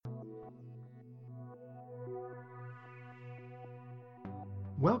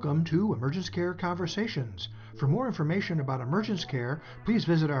Welcome to Emergence Care Conversations. For more information about emergence care, please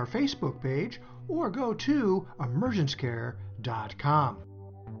visit our Facebook page or go to emergencecare.com.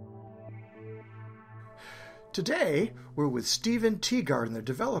 Today, we're with Stephen Teagarden, the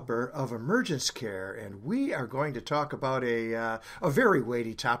developer of Emergence Care, and we are going to talk about a very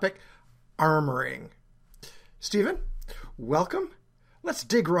weighty topic, armoring. Stephen, welcome. Let's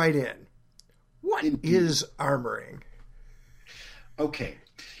dig right in. What is armoring? Okay.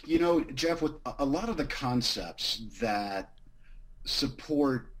 You know, Jeff, with a lot of the concepts that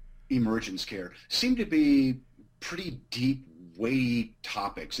support emergence care seem to be pretty deep, weighty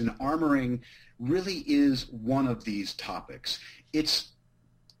topics, and armoring really is one of these topics. It's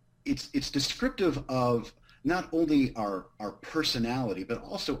descriptive of not only our personality, but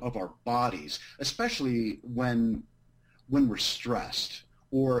also of our bodies, especially when we're stressed,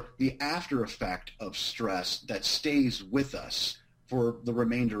 or the after effect of stress that stays with us for the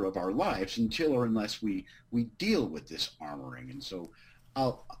remainder of our lives until or unless we deal with this armoring. And so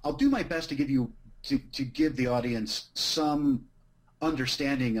I'll do my best to give the audience some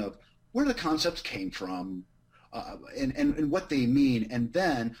understanding of where the concepts came from, and what they mean, and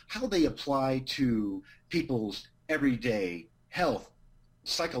then how they apply to people's everyday health,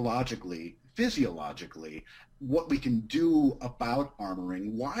 psychologically, physiologically, what we can do about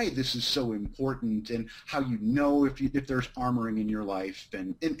armoring, why this is so important, and how you know if there's armoring in your life,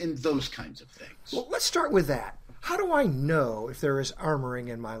 and those kinds of things. Well, let's start with that. How do I know if there is armoring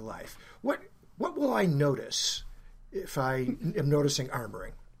in my life? What will I notice if I am noticing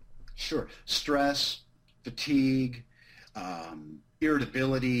armoring? Sure. Stress, fatigue,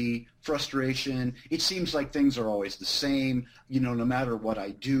 irritability, frustration. It seems like things are always the same. You know, no matter what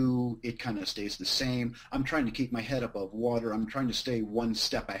I do, it kind of stays the same. I'm trying to keep my head above water. I'm trying to stay one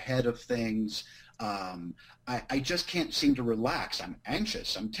step ahead of things. I just can't seem to relax. I'm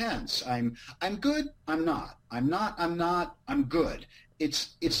anxious. I'm tense. I'm good. I'm not. I'm not. I'm not. I'm good.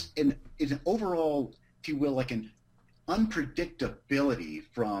 It's an overall, if you will, like an unpredictability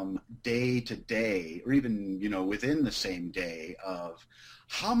from day to day, or even, you know, within the same day, of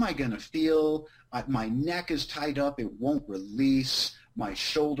how am I going to feel? My neck is tied up. It won't release. My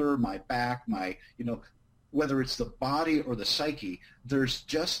shoulder, my back, whether it's the body or the psyche, there's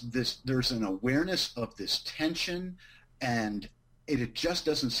an awareness of this tension, and it just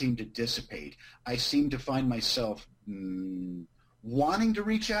doesn't seem to dissipate. I seem to find myself wanting to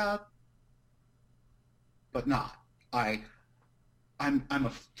reach out, but not. I'm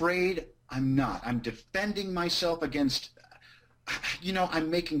afraid. I'm not. I'm defending myself against, I'm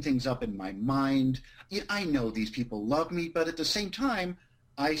making things up in my mind. I know these people love me, but at the same time,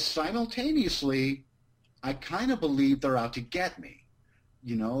 I kind of believe they're out to get me,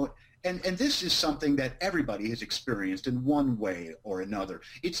 and this is something that everybody has experienced in one way or another.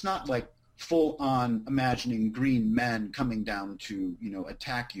 It's not like full on imagining green men coming down to,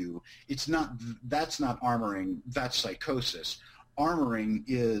 attack you. That's not armoring. That's psychosis. Armoring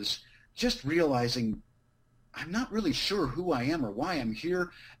is just realizing I'm not really sure who I am or why I'm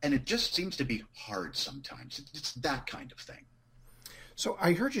here, and it just seems to be hard sometimes. It's that kind of thing. So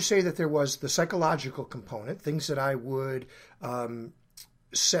I heard you say that there was the psychological component, things that I would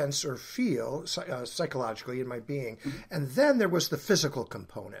sense or feel psychologically in my being, and then there was the physical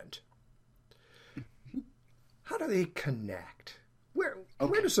component. How do they connect? Where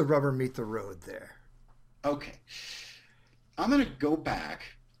does the rubber meet the road there? Okay. I'm going to go back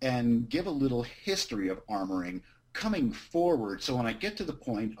and give a little history of armoring coming forward, so when I get to the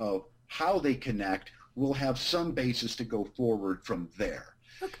point of how they connect, we'll have some basis to go forward from there.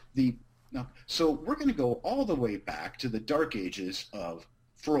 Okay. So we're going to go all the way back to the dark ages of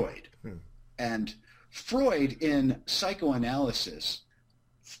Freud. And Freud, in psychoanalysis,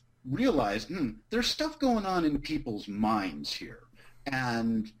 realized there's stuff going on in people's minds here.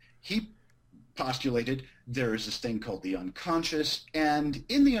 And he postulated there's this thing called the unconscious, and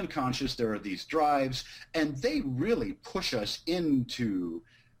in the unconscious there are these drives, and they really push us into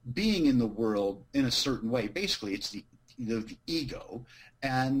being in the world in a certain way. Basically, it's the ego.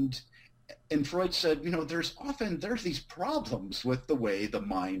 And Freud said, there's these problems with the way the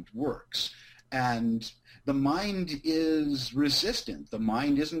mind works. And the mind is resistant. The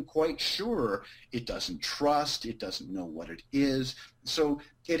mind isn't quite sure. It doesn't trust. It doesn't know what it is. So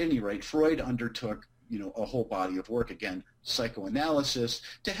at any rate, Freud undertook, a whole body of work, again, psychoanalysis,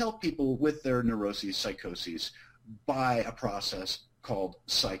 to help people with their neuroses, psychoses, by a process called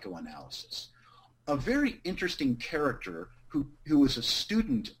psychoanalysis. A very interesting character who was a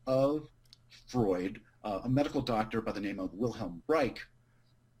student of Freud, a medical doctor by the name of Wilhelm Reich,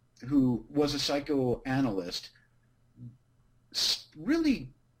 who was a psychoanalyst, really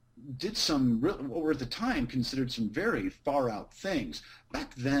did some, what were at the time considered some very far out things.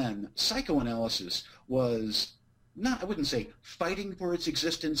 Back then, psychoanalysis was not, I wouldn't say fighting for its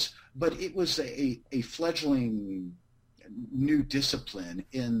existence, but it was a fledgling new discipline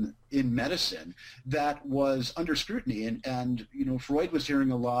in medicine that was under scrutiny. And Freud was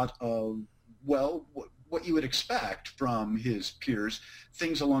hearing a lot of, well, what you would expect from his peers,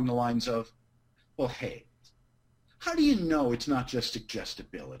 things along the lines of, well, hey, how do you know it's not just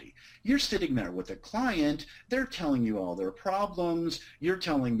suggestibility? You're sitting there with a client, they're telling you all their problems, you're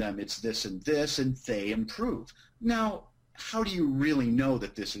telling them it's this, and they improve. Now, how do you really know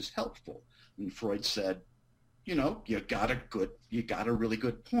that this is helpful? And Freud said, you got a really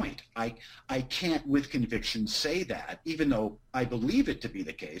good point. I can't with conviction say that, even though I believe it to be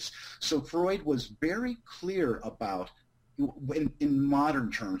the case. So Freud was very clear about, in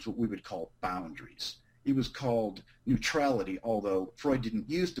modern terms, what we would call boundaries. It was called neutrality, although Freud didn't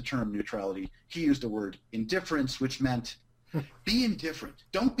use the term neutrality. He used the word indifference, which meant be indifferent.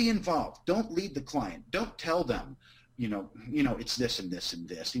 Don't be involved. Don't lead the client. Don't tell them, it's this and this and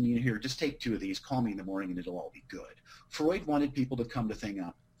this. And here, just take 2 of these, call me in the morning, and it'll all be good. Freud wanted people to come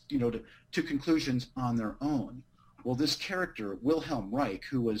to conclusions on their own. Well, this character, Wilhelm Reich,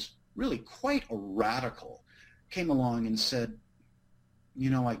 who was really quite a radical, came along and said,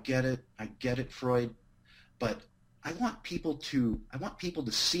 I get it, Freud, but I want people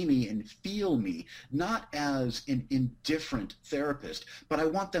to see me and feel me, not as an indifferent therapist, but I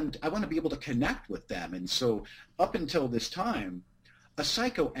want to be able to connect with them. And so up until this time, a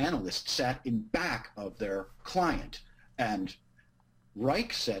psychoanalyst sat in back of their client, and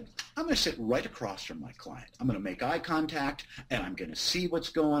Reich said, I'm going to sit right across from my client. I'm going to make eye contact, and I'm going to see what's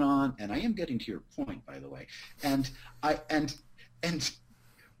going on. And I am getting to your point, by the way.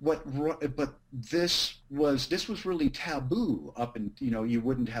 But this was really taboo up, and you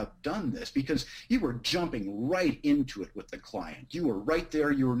wouldn't have done this because you were jumping right into it with the client. You were right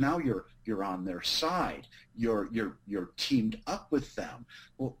there. You're on their side. You're teamed up with them.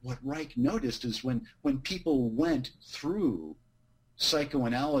 Well, what Reich noticed is when people went through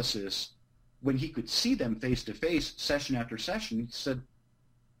psychoanalysis, when he could see them face to face, session after session, he said,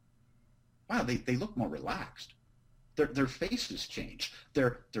 "Wow, they look more relaxed. Their faces change.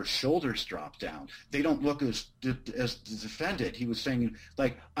 Their shoulders drop down. They don't look as defended." He was saying,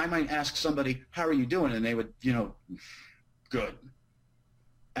 like, I might ask somebody, "How are you doing?" and they would, good.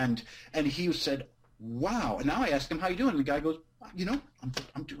 And he said, "Wow." And now I ask him, "How you doing?" and the guy goes,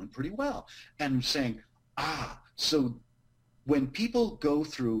 I'm doing pretty well. And I'm saying, so when people go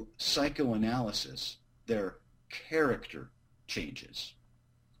through psychoanalysis, their character changes,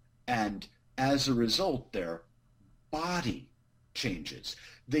 and as a result, their body changes.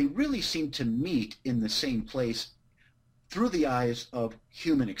 They really seem to meet in the same place through the eyes of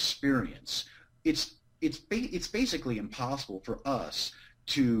human experience. It's basically impossible for us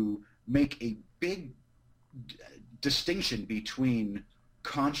to make a big distinction between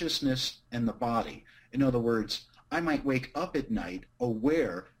consciousness and the body. In other words, I might wake up at night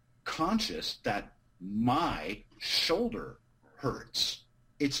aware, conscious that my shoulder hurts.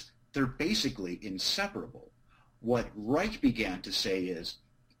 They're basically inseparable. What Reich began to say is,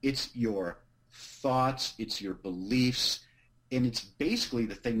 it's your thoughts, it's your beliefs, and it's basically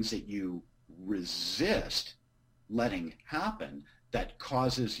the things that you resist letting happen that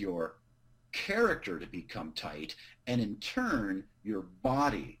causes your character to become tight, and in turn, your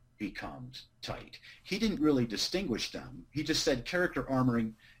body becomes tight. He didn't really distinguish them. He just said character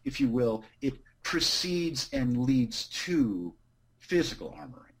armoring, if you will, it precedes and leads to physical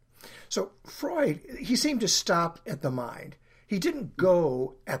armoring. So Freud, he seemed to stop at the mind. He didn't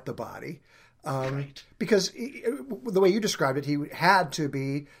go at the body Right. because the way you described it, he had to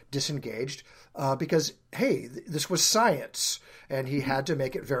be disengaged because, hey, this was science, and he had to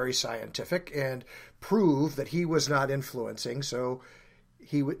make it very scientific and prove that he was not influencing. So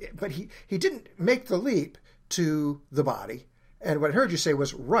he didn't make the leap to the body. And what I heard you say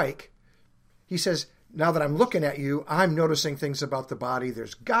was Reich. He says, now that I'm looking at you, I'm noticing things about the body.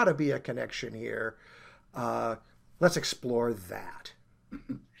 There's got to be a connection here. Let's explore that.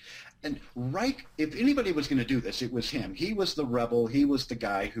 And Reich, if anybody was going to do this, it was him. He was the rebel. He was the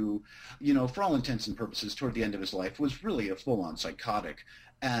guy who, for all intents and purposes, toward the end of his life, was really a full-on psychotic.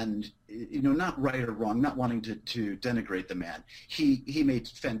 And, not right or wrong, not wanting to denigrate the man. He made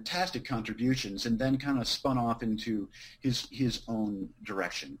fantastic contributions and then kind of spun off into his own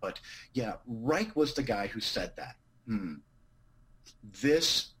direction. But, yeah, Reich was the guy who said that.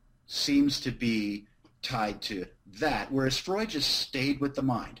 This seems to be tied to that, whereas Freud just stayed with the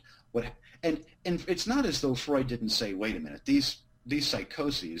mind. And it's not as though Freud didn't say, wait a minute, these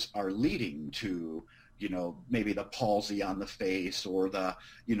psychoses are leading to, maybe the palsy on the face or the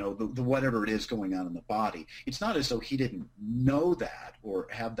whatever it is going on in the body. It's not as though he didn't know that or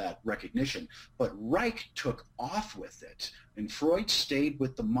have that recognition, but Reich took off with it, and Freud stayed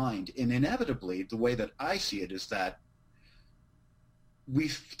with the mind. And inevitably, the way that I see it is that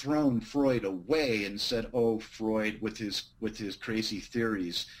we've thrown Freud away and said, oh, Freud with his crazy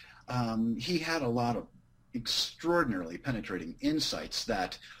theories. He had a lot of extraordinarily penetrating insights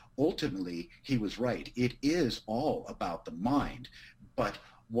that ultimately he was right. It is all about the mind. But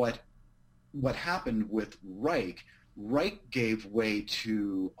what happened with Reich gave way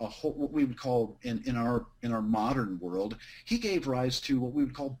to a whole, what we would call in our modern world, he gave rise to what we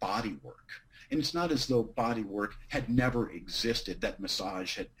would call body work. And it's not as though body work had never existed, that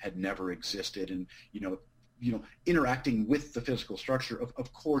massage had never existed, and interacting with the physical structure,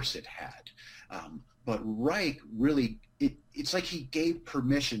 of course it had. But Reich really, it's like he gave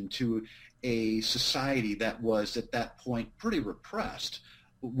permission to a society that was at that point pretty repressed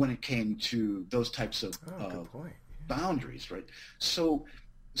when it came to those types of boundaries, right? So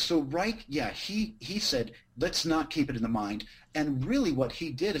Reich, he said, let's not keep it in the mind. And really what he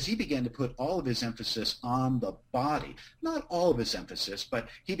did is he began to put all of his emphasis on the body. Not all of his emphasis, but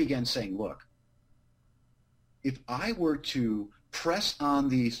he began saying, look, if I were to press on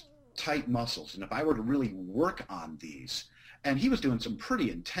these tight muscles, and if I were to really work on these, and he was doing some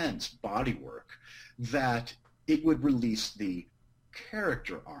pretty intense body work, that it would release the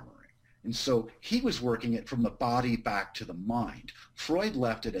character armoring. And so he was working it from the body back to the mind. Freud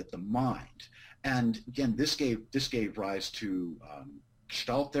left it at the mind. And again, this gave rise to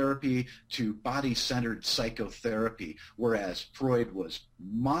Gestalt therapy, to body-centered psychotherapy, whereas Freud was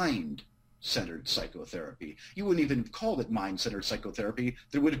mind-centered psychotherapy. You wouldn't even have called it mind-centered psychotherapy.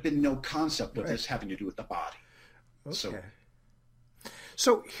 There would have been no concept of this having to do with the body. Okay.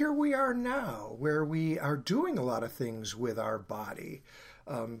 So here we are now, where we are doing a lot of things with our body.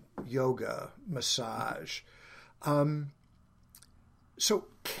 Yoga, massage. So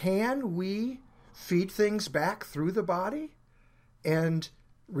can we feed things back through the body and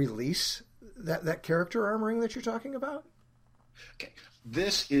release that character armoring that you're talking about? Okay.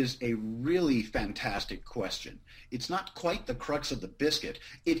 This is a really fantastic question. It's not quite the crux of the biscuit.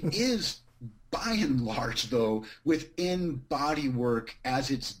 It is, by and large, though, within body work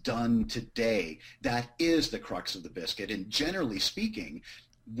as it's done today. That is the crux of the biscuit. And generally speaking,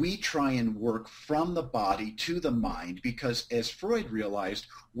 we try and work from the body to the mind because, as Freud realized,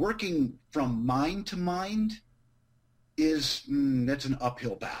 working from mind to mind that's an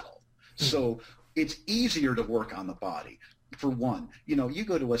uphill battle. So it's easier to work on the body. For one, you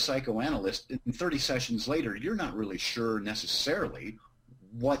go to a psychoanalyst, and 30 sessions later, you're not really sure necessarily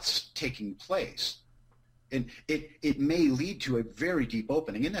what's taking place. And it may lead to a very deep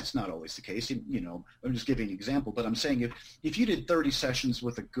opening, and that's not always the case. I'm just giving an example, but I'm saying if you did 30 sessions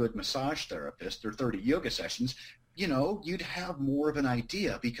with a good massage therapist or 30 yoga sessions, you'd have more of an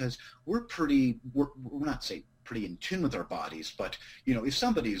idea because we're not say pretty in tune with our bodies, but if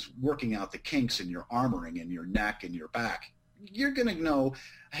somebody's working out the kinks in your armoring and your neck and your back, you're going to know,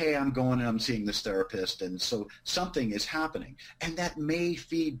 hey, I'm going and I'm seeing this therapist, and so something is happening. And that may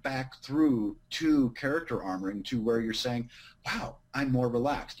feed back through to character armoring to where you're saying, wow, I'm more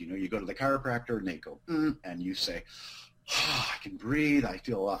relaxed. You go to the chiropractor and they go, and you say, I can breathe. I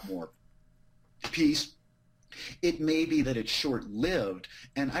feel a lot more peace. It may be that it's short-lived,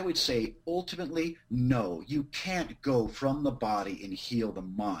 and I would say ultimately, no, you can't go from the body and heal the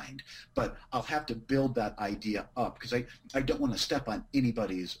mind. But I'll have to build that idea up because I don't want to step on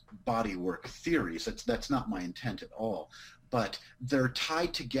anybody's bodywork theories. That's not my intent at all. But they're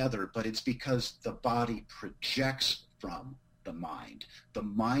tied together, but it's because the body projects from the mind. The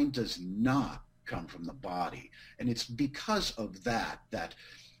mind does not come from the body. And it's because of that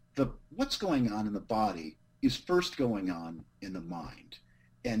what's going on in the body is first going on in the mind.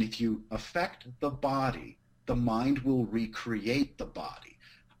 And if you affect the body, the mind will recreate the body.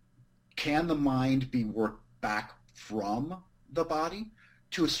 Can the mind be worked back from the body?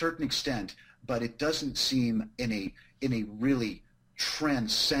 To a certain extent, but it doesn't seem in a really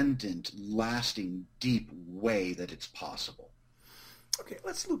transcendent, lasting, deep way that it's possible. Okay,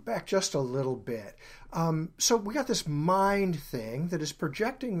 let's loop back just a little bit. So we got this mind thing that is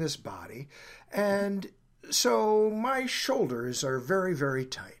projecting this body, and so my shoulders are very, very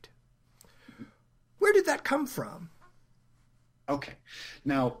tight. Where did that come from? Okay.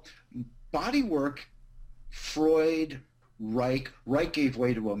 Now, body work, Freud Reich gave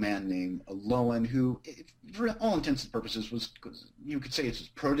way to a man named Lowen, who, for all intents and purposes, was, you could say, it's his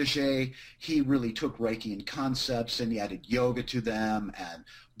protege. He really took Reichian concepts and he added yoga to them, and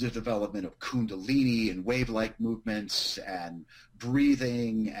the development of Kundalini and wave-like movements and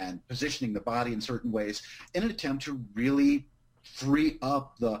breathing and positioning the body in certain ways in an attempt to really free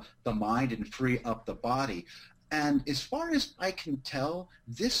up the mind and free up the body. And as far as I can tell,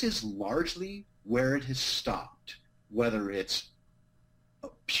 this is largely where it has stopped, whether it's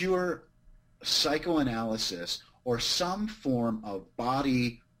pure psychoanalysis or some form of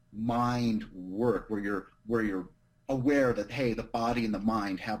body-mind work where you're aware that, hey, the body and the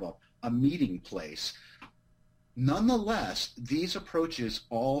mind have a meeting place. Nonetheless, these approaches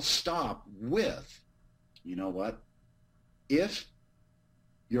all stop with, you know what? If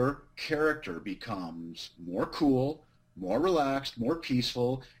your character becomes more cool, more relaxed, more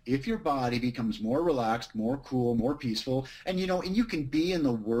peaceful, if your body becomes more relaxed, more cool, more peaceful, and you can be in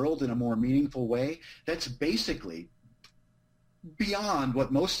the world in a more meaningful way, that's basically beyond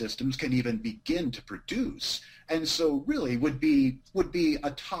what most systems can even begin to produce. And so really would be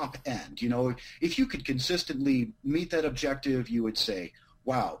a top end. If you could consistently meet that objective, you would say,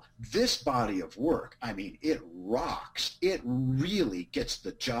 wow, this body of work, I mean, it rocks. It really gets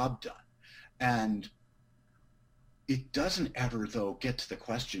the job done. And it doesn't ever, though, get to the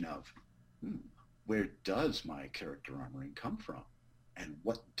question of, where does my character armoring come from? And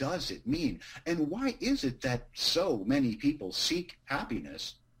what does it mean? And why is it that so many people seek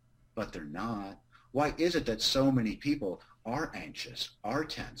happiness, but they're not? Why is it that so many people are anxious, are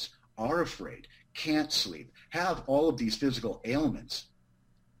tense, are afraid, can't sleep, have all of these physical ailments?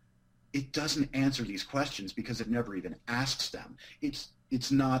 It doesn't answer these questions because it never even asks them.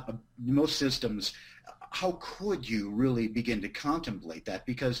 It's not, most systems, how could you really begin to contemplate that?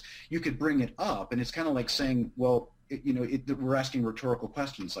 Because you could bring it up, and it's kind of like saying, well, we're asking rhetorical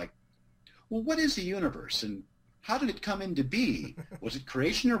questions like, well, what is the universe, and how did it come into be? Was it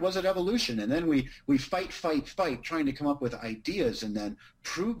creation or was it evolution? And then we fight, trying to come up with ideas and then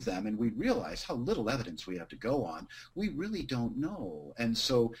prove them, and we realize how little evidence we have to go on. We really don't know. And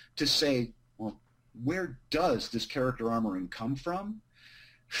so to say, well, where does this character armoring come from?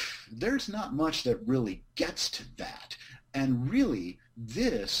 There's not much that really gets to that. And really,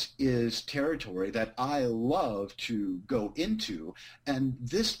 this is territory that I love to go into, and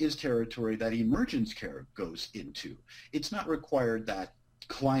this is territory that emergence care goes into. It's not required that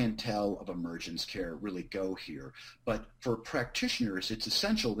clientele of emergence care really go here, but for practitioners, it's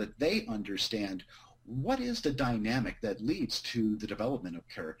essential that they understand what is the dynamic that leads to the development of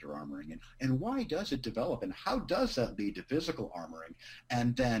character armoring, and why does it develop, and how does that lead to physical armoring,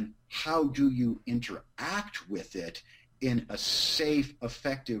 and then how do you interact with it in a safe,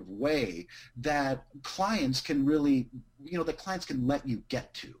 effective way that clients can really, that clients can let you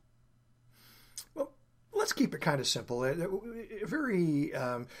get to? Well, let's keep it kind of simple. Very,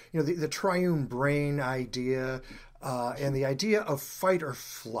 the triune brain idea and the idea of fight or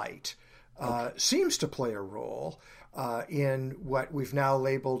flight seems to play a role in what we've now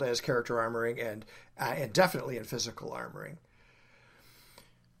labeled as character armoring and definitely in physical armoring.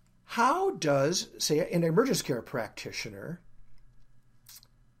 How does, say, an emergency care practitioner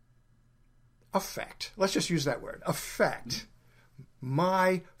affect, let's just use that word, affect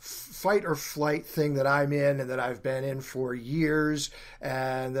my fight or flight thing that I'm in and that I've been in for years,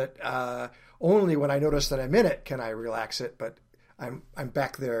 and that only when I notice that I'm in it can I relax it, but I'm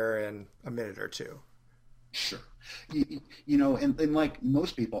back there in a minute or two? Sure. And like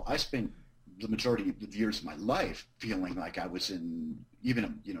most people, I spent the majority of the years of my life feeling like I was in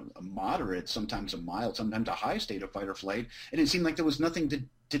even a moderate, sometimes a mild, sometimes a high state of fight or flight, and it seemed like there was nothing to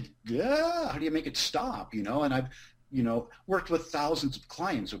how do you make it stop? And I've worked with thousands of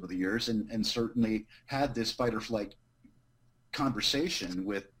clients over the years, and certainly had this fight or flight conversation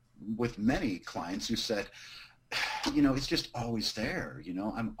with many clients who said, it's just always there.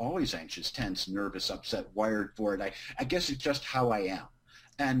 I'm always anxious, tense, nervous, upset, wired for it. I guess it's just how I am.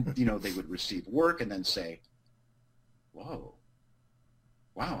 And, they would receive work and then say, whoa,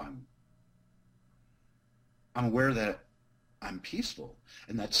 wow, I'm aware that I'm peaceful.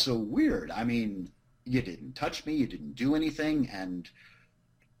 And that's so weird. I mean, you didn't touch me, you didn't do anything, and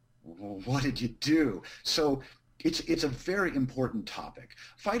what did you do? So it's a very important topic.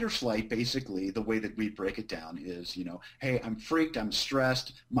 Fight or flight, basically, the way that we break it down is, hey, I'm freaked, I'm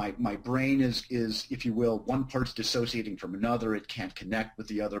stressed, my brain is, if you will, one part's dissociating from another, it can't connect with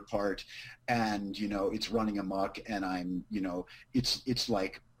the other part, and, it's running amok, and I'm, it's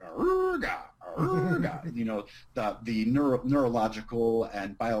like, the neurological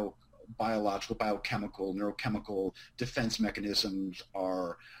and biological, biochemical, neurochemical defense mechanisms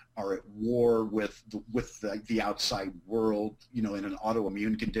are at war with the outside world, in an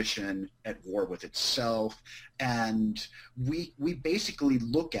autoimmune condition, at war with itself. And we basically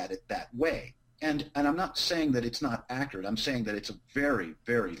look at it that way. And I'm not saying that it's not accurate. I'm saying that it's a very,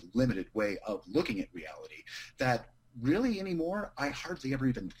 very limited way of looking at reality that really anymore I hardly ever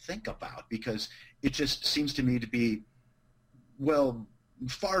even think about, because it just seems to me to be, well,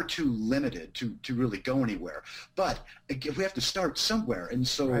 far too limited to really go anywhere. But we have to start somewhere, and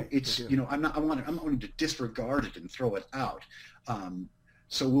so right, it's I'm going to disregard it and throw it out.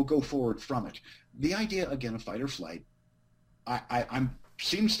 So we'll go forward from it. The idea again of fight or flight, I'm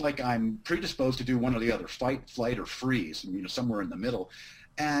seems like I'm predisposed to do one or the other, fight, flight, or freeze, somewhere in the middle,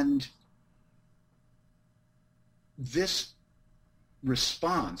 and this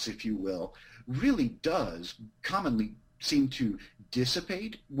response, if you will, really does commonly seem to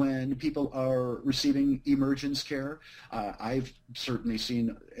dissipate when people are receiving emergence care. I've certainly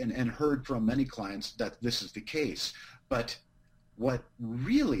seen and heard from many clients that this is the case. But what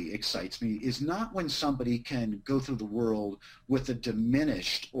really excites me is not when somebody can go through the world with a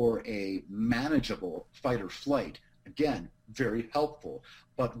diminished or a manageable fight or flight. Again, very helpful.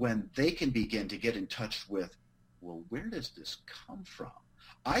 But when they can begin to get in touch with, well, where does this come from?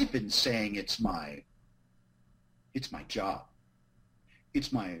 I've been saying it's my job.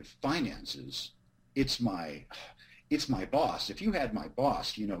 It's my finances. It's my boss. If you had my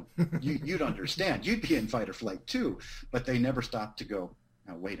boss, you'd understand. You'd be in fight or flight too. But they never stop to go,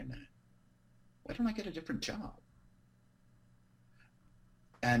 now wait a minute. Why don't I get a different job?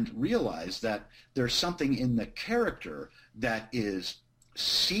 And realize that there's something in the character that is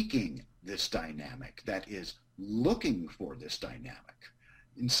seeking this dynamic, that is looking for this dynamic.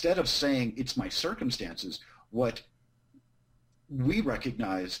 Instead of saying it's my circumstances, what we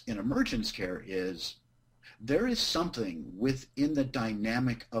recognize in emergence care is there is something within the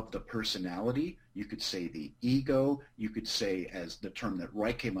dynamic of the personality. You could say the ego, you could say, as the term that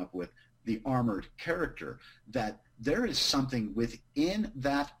Wright came up with, the armored character, that there is something within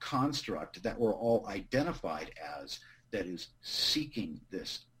that construct that we're all identified as that is seeking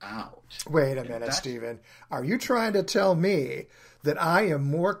this out. Wait a minute, Stephen. Are you trying to tell me that I am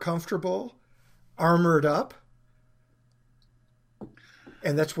more comfortable armored up?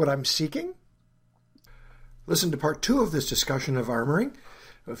 And that's what I'm seeking? Listen to part 2 of this discussion of armoring,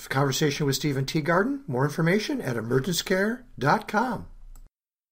 of conversation with Stephen Teagarden. More information at emergencecare.com.